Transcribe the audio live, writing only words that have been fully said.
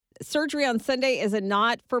Surgery on Sunday is a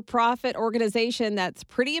not-for-profit organization that's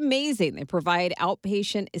pretty amazing. They provide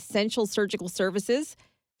outpatient essential surgical services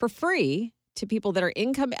for free to people that are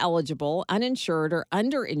income eligible, uninsured, or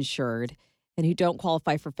underinsured, and who don't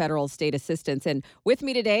qualify for federal state assistance. And with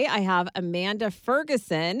me today, I have Amanda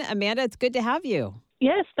Ferguson. Amanda, it's good to have you.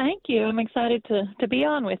 Yes, thank you. I'm excited to be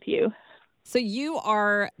on with you. So you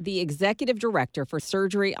are the executive director for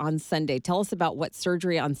Surgery on Sunday. Tell us about what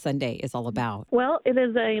Surgery on Sunday is all about. Well, it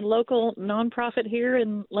is a local nonprofit here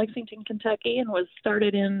in Lexington, Kentucky, and was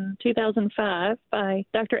started in 2005 by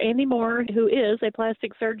Dr. Andy Moore, who is a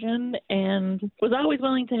plastic surgeon and was always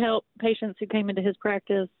willing to help patients who came into his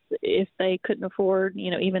practice if they couldn't afford,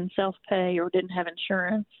 even self-pay or didn't have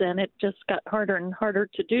insurance. And it just got harder and harder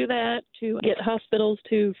to do that, to get hospitals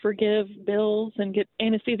to forgive bills and get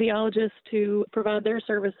anesthesiologists to provide their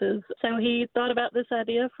services. So he thought about this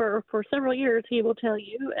idea for several years, he will tell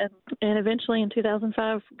you, and eventually in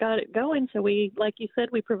 2005 got it going. So we, like you said,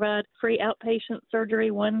 we provide free outpatient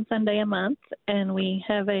surgery one Sunday a month, and we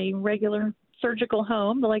have a regular surgical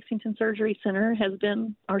home. The Lexington Surgery Center has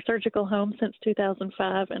been our surgical home since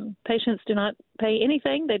 2005, and patients do not pay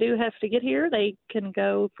anything. They do have to get here. They can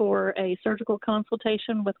go for a surgical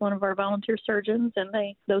consultation with one of our volunteer surgeons, and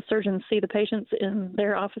those surgeons see the patients in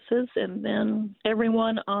their offices, and then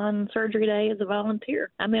everyone on surgery day is a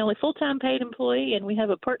volunteer. I'm the only full-time paid employee, and we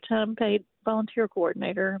have a part-time paid volunteer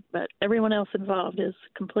coordinator, but everyone else involved is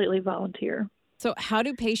completely volunteer. So how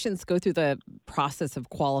do patients go through the process of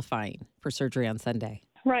qualifying for Surgery on Sunday?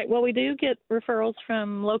 Right. Well, we do get referrals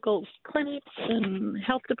from local clinics and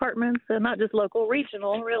health departments, and not just local,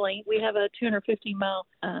 regional, really. We have a 250-mile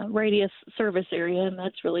radius service area, and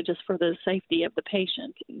that's really just for the safety of the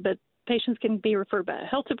patient. But patients can be referred by a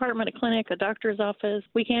health department, a clinic, a doctor's office.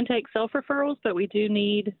 We can take self-referrals, but we do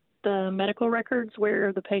need the medical records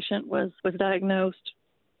where the patient was diagnosed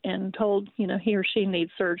and told, he or she needs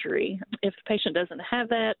surgery. If the patient doesn't have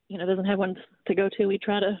that, doesn't have one to go to, we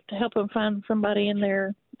try to help them find somebody in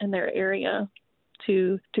their area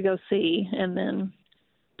to go see. And then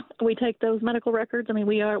we take those medical records.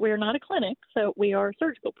 We are not a clinic, so we are a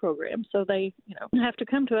surgical program. So they, have to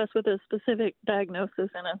come to us with a specific diagnosis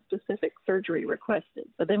and a specific surgery requested.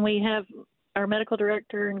 But then we have our medical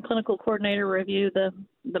director and clinical coordinator review the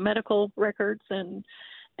medical records and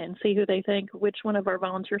see who they think, which one of our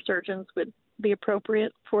volunteer surgeons would be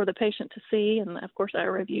appropriate for the patient to see. And, of course, I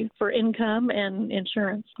review for income and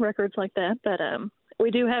insurance records like that. But we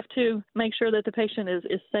do have to make sure that the patient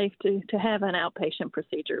is safe to have an outpatient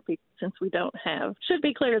procedure, since we don't have. Should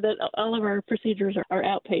be clear that all of our procedures are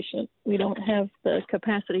outpatient. We don't have the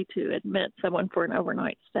capacity to admit someone for an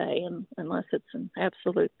overnight stay unless it's an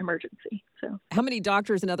absolute emergency. So, how many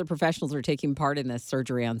doctors and other professionals are taking part in this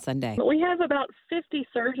Surgery on Sunday? We have about 50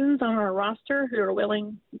 surgeons on our roster who are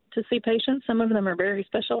willing to see patients. Some of them are very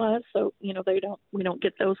specialized, so we don't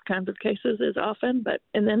get those kinds of cases as often.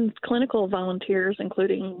 And then clinical volunteers,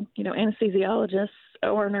 including anesthesiologists,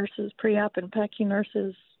 OR nurses, pre-op and PACU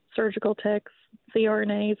nurses, surgical techs,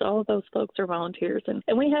 CRNAs, all of those folks are volunteers.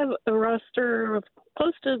 And we have a roster of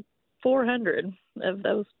close to 400 of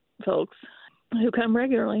those folks who come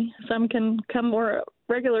regularly. Some can come more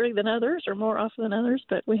regularly than others or more often than others,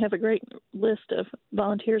 but we have a great list of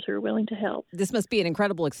volunteers who are willing to help. This must be an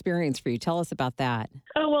incredible experience for you. Tell us about that.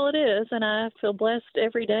 Oh, well, it is, and I feel blessed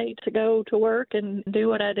every day to go to work and do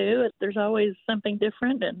what I do. There's always something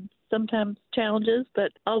different and sometimes challenges,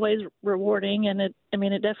 but always rewarding, and it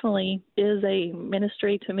definitely is a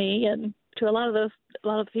ministry to me and to a lot of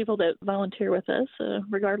the people that volunteer with us,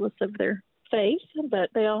 regardless of their faith, but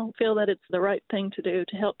they all feel that it's the right thing to do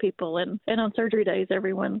to help people. And on surgery days,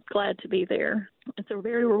 everyone's glad to be there. It's a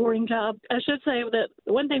very rewarding job. I should say that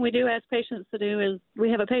one thing we do ask patients to do is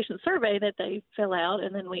we have a patient survey that they fill out,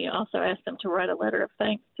 and then we also ask them to write a letter of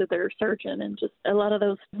thanks to their surgeon. And just a lot of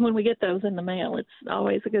those, when we get those in the mail, it's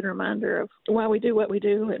always a good reminder of why we do what we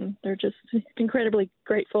do, and they're just incredibly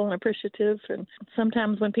grateful and appreciative. And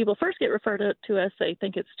sometimes when people first get referred to us, they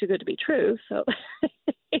think it's too good to be true. So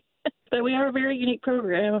But we are a very unique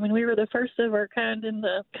program. We were the first of our kind in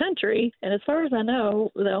the country, and as far as I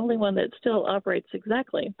know, the only one that still operates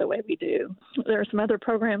exactly the way we do. There are some other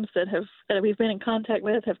programs that we've been in contact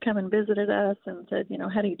with, have come and visited us and said,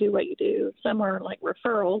 how do you do what you do? Some are like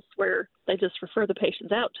referrals where they just refer the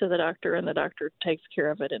patients out to the doctor, and the doctor takes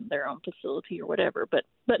care of it in their own facility or whatever. But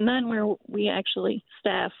none where we actually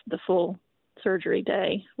staff the full surgery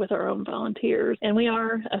day with our own volunteers. And we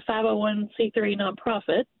are a 501c3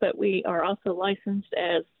 nonprofit, but we are also licensed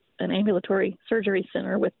as an ambulatory surgery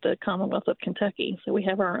center with the Commonwealth of Kentucky. So we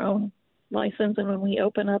have our own license. And when we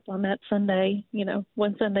open up on that Sunday,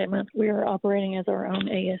 one Sunday a month, we are operating as our own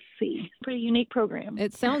ASC. Pretty unique program.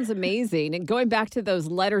 It sounds amazing. And going back to those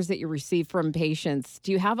letters that you receive from patients,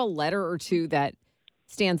 do you have a letter or two that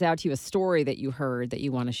stands out to you, a story that you heard that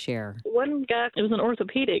you want to share? One guy, it was an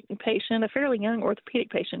orthopedic patient, a fairly young orthopedic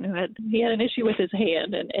patient who had an issue with his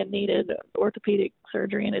hand and needed orthopedic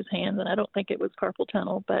surgery in his hands, and I don't think it was carpal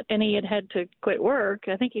tunnel, and he had to quit work.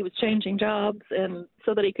 I think he was changing jobs, and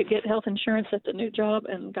so that he could get health insurance at the new job,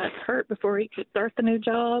 and got hurt before he could start the new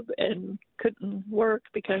job and couldn't work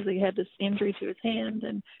because he had this injury to his hand.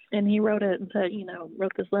 And he wrote it and said,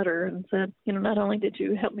 wrote this letter and said, not only did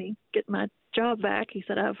you help me get my job back, he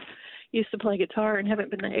said, I've used to play guitar and haven't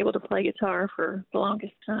been able to play guitar for the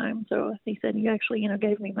longest time. So he said, you actually,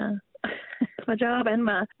 gave me my my job and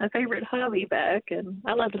my favorite hobby back. And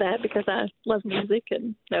I loved that because I love music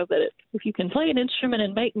and know that if you can play an instrument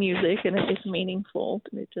and make music and it's meaningful,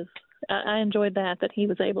 I enjoyed that he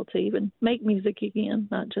was able to even make music again,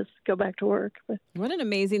 not just go back to work. But. What an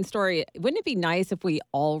amazing story. Wouldn't it be nice if we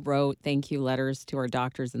all wrote thank you letters to our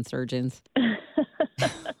doctors and surgeons?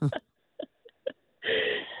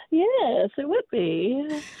 Yes, it would be.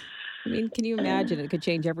 I mean, can you imagine? It could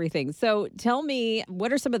change everything. So tell me,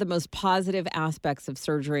 what are some of the most positive aspects of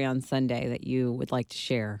Surgery on Sunday that you would like to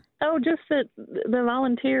share? Oh, just that the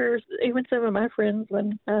volunteers, even some of my friends,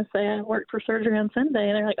 when I say I work for Surgery on Sunday,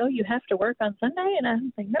 and they're like, oh, you have to work on Sunday? And I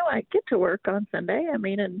think, no, I get to work on Sunday. I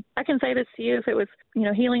mean, and I can say this to you, if it was,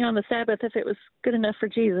 healing on the Sabbath, if it was good enough for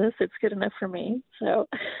Jesus, it's good enough for me. So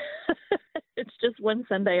it's just one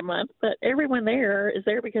Sunday a month. But everyone there is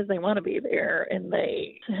there because they want to be there, and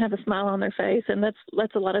they have a smile on their face. And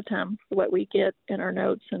that's a lot of times what we get in our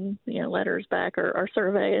notes and, letters back or our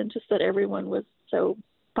survey, and just that everyone was so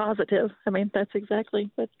positive. I mean, that's exactly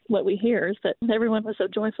what we hear, is that everyone was so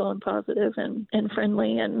joyful and positive and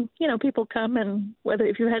friendly. And, people come, and whether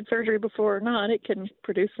if you had surgery before or not, it can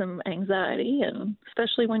produce some anxiety. And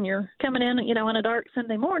especially when you're coming in, on a dark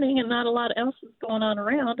Sunday morning and not a lot else is going on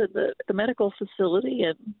around at the medical facility.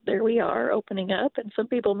 And there we are opening up. And some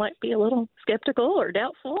people might be a little skeptical or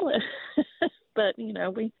doubtful. But,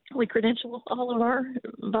 we credential all of our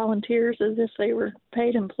volunteers as if they were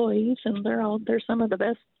paid employees, and they're some of the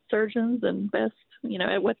best surgeons and best,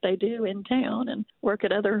 at what they do in town, and work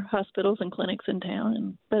at other hospitals and clinics in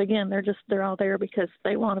town. But again, they're all there because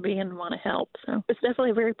they want to be and want to help. So it's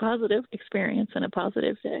definitely a very positive experience and a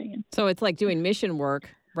positive day. So it's like doing mission work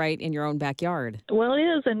right in your own backyard. Well, it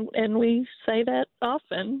is, and we say that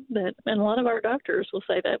often, and a lot of our doctors will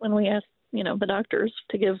say that when we ask the doctors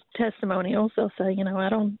to give testimonials. They'll say,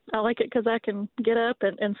 I like it because I can get up,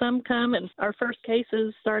 and some come, and our first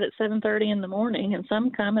cases start at 7:30 in the morning, and some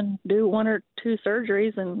come and do one or two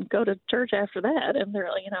surgeries and go to church after that. And they're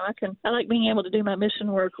like, I like being able to do my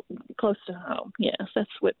mission work close to home. Yes, that's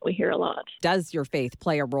what we hear a lot. Does your faith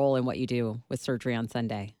play a role in what you do with Surgery on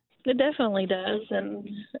Sunday? It definitely does. And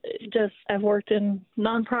I've worked in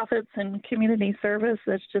nonprofits and community service.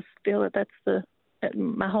 That's just feel that that's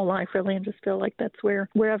my whole life, really, and just feel like that's where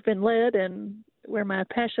I've been led and where my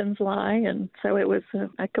passions lie. And so it was,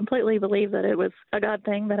 I completely believe that it was a God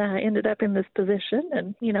thing that I ended up in this position.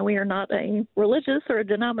 And, we are not a religious or a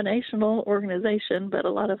denominational organization, but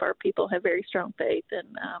a lot of our people have very strong faith.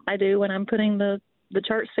 And I do, when I'm putting the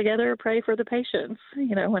charts together, pray for the patients,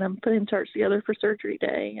 when I'm putting charts together for surgery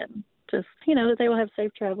day, and just, that they will have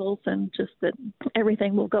safe travels, and just that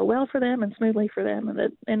everything will go well for them and smoothly for them.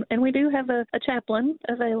 And we do have a chaplain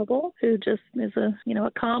available who just is a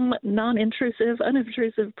calm, unobtrusive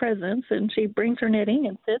presence. And she brings her knitting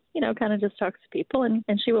and sits, kind of just talks to people, and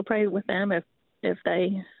she will pray with them if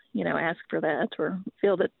they, ask for that or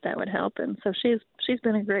feel that would help. And so she's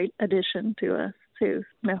been a great addition to us.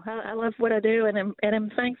 I love what I do, and I'm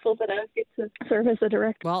thankful that I get to serve as a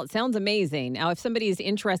director. Well, it sounds amazing. Now, if somebody is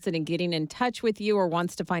interested in getting in touch with you or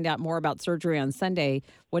wants to find out more about Surgery on Sunday,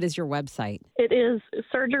 what is your website? It is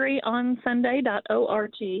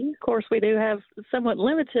surgeryonsunday.org. Of course, we do have somewhat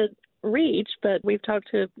limited reach, but we've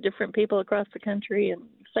talked to different people across the country and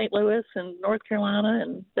St. Louis and North Carolina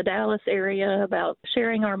and the Dallas area about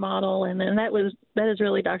sharing our model, and then that is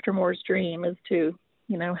really Dr. Moore's dream, is to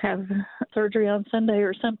have surgery on Sunday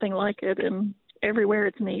or something like it everywhere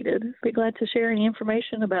it's needed. Be glad to share any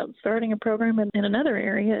information about starting a program in another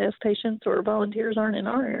area if patients or volunteers aren't in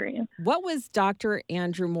our area. What was Dr.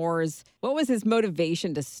 Andrew Moore's, what was his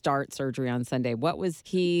motivation to start Surgery on Sunday? What was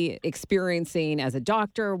he experiencing as a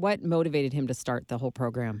doctor? What motivated him to start the whole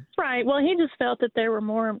program? Right. Well, he just felt that there were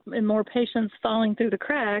more and more patients falling through the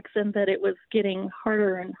cracks and that it was getting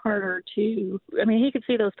harder and harder to, I mean, he could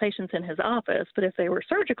see those patients in his office, but if they were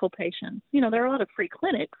surgical patients, there are a lot of free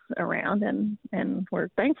clinics around and we're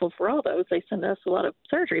thankful for all those. They send us a lot of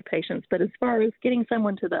surgery patients, but as far as getting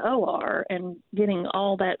someone to the OR and getting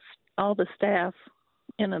all the staff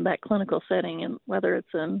in that clinical setting, and whether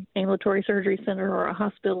it's an ambulatory surgery center or a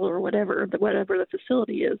hospital or whatever the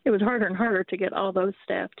facility is, it was harder and harder to get all those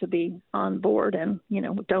staff to be on board and,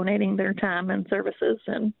 donating their time and services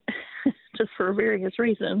and just for various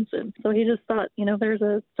reasons. And so he just thought, there's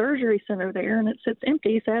a surgery center there and it sits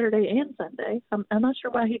empty Saturday and Sunday. I'm not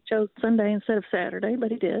sure why he chose Sunday instead of Saturday,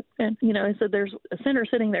 but he did. And, he said there's a center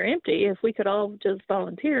sitting there empty. If we could all just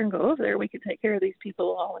volunteer and go over there, we could take care of these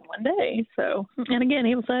people all in one day. So, and again,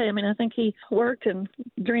 he will say, I think he worked and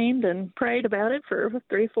dreamed and prayed about it for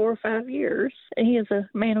 3, 4, 5 years. He is a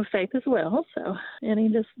man of faith as well. So, and he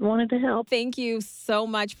just wanted to help. Thank you so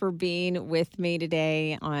much for being with me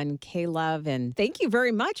today on K-Love. And thank you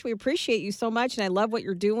very much. We appreciate you so much. And I love what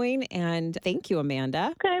you're doing. And thank you,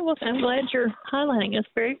 Amanda. Okay. Well, I'm glad you're highlighting us.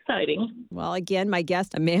 Very exciting. Well, again, my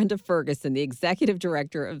guest, Amanda Ferguson, the Executive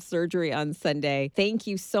Director of Surgery on Sunday. Thank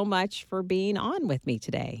you so much for being on with me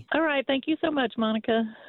today. All right. Thank you so much, Monica.